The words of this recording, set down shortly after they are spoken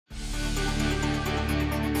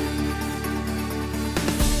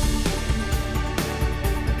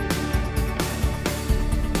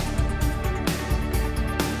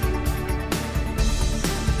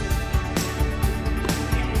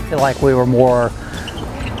like we were more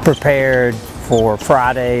prepared for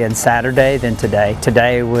Friday and Saturday than today.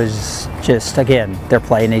 Today was just, again, they're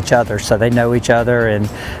playing each other, so they know each other, and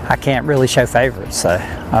I can't really show favorites. So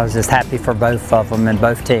I was just happy for both of them and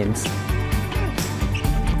both teams.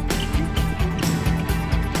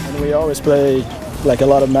 And we always play like a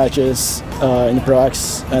lot of matches in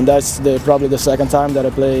Pro-X, and that's probably the second time that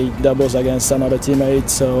I play doubles against another teammate.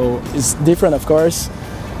 So it's different, of course,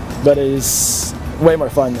 but it's way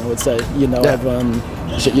more fun, I would say. You know, everyone,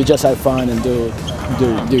 you just have fun and do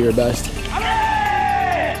your best.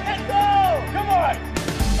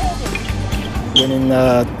 Winning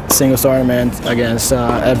a singles tournament against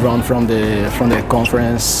everyone from the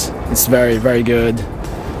conference, it's very, very good.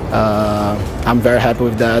 I'm very happy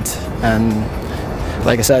with that, and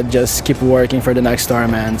like I said, just keep working for the next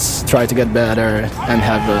tournaments, try to get better and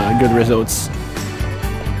have good results.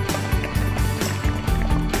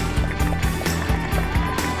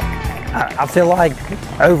 I feel like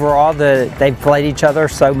overall they've played each other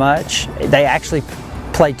so much. They actually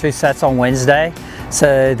played 2 sets on Wednesday,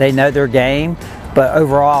 so they know their game. But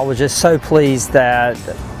overall, I was just so pleased that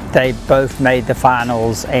they both made the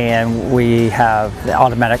finals, and we have the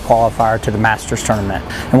automatic qualifier to the Masters tournament.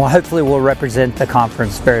 And hopefully we'll represent the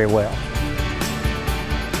conference very well.